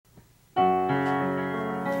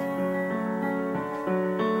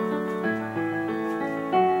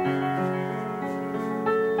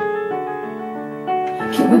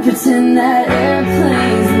we pretend that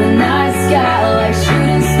airplanes in the night sky are like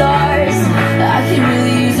shooting stars? I could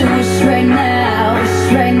really use a wish right now,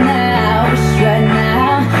 wish right now, wish right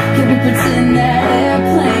now. Can we pretend that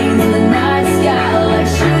airplanes in the night sky are like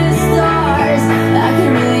shooting stars? I could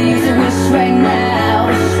really use a wish right now,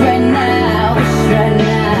 wish right now, wish right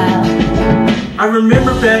now. I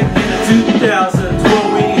remember back in the 2000s when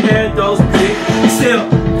we had those big cell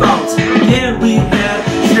phones. Then we had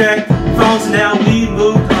track phones, now we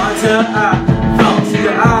moved on to iPhones. The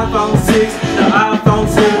iPhone 6, the iPhone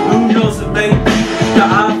 7, who knows it may be the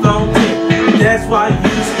iPhone 10. That's why I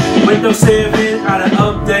use Windows 7, I done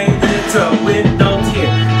updated it to Windows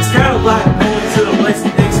 10. It's kind of like going to the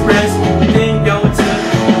Blazin Express, then going to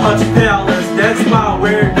Poncho Palace. That's why I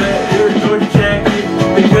wear the Air Jordan jacket,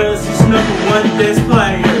 because he's #1 best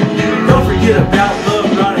player. Don't forget about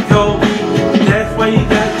LeBron and Kobe, that's why you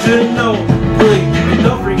got to know, please. And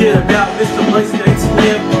don't forget about Mr. Blazin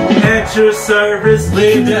Atm, at your service,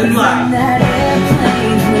 living life. That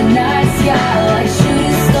airplanes in the night sky like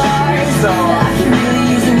shooting stars. I can really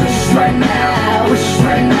use a wish right now, wish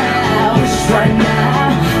right now, wish right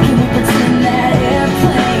now. Can we pretend that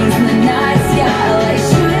airplanes in the night sky like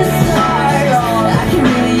shooting stars? I can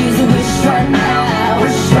really use a wish right now,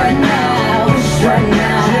 wish right now, wish right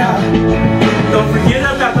now. Don't forget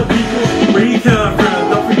about the people where you come from.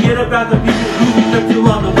 Don't forget about the people who kept you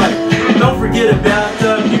along the way. Don't forget about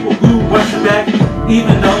the people who watch your back,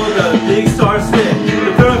 even though the big stars fit.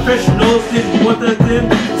 The professionals didn't want them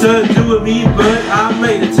to do with me, but I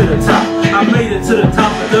made it to the top. I made it to the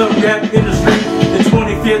top of the rap industry in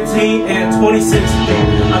 2015 and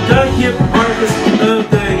 2016. I'm the hip artist of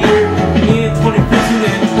the year in 2015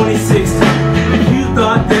 and 2016. If you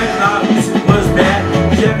thought that my music was bad,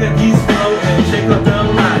 check out these flow and check out the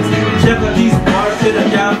lines. Check out these bars that I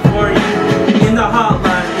got for you in the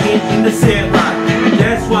hotline and in the sand line.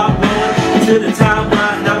 That's why I'm going to the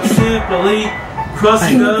timeline. I'm simply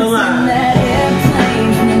crossing the line. That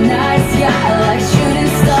airplanes in the night sky like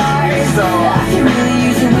shooting stars. I can really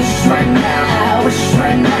use a wish right now, wish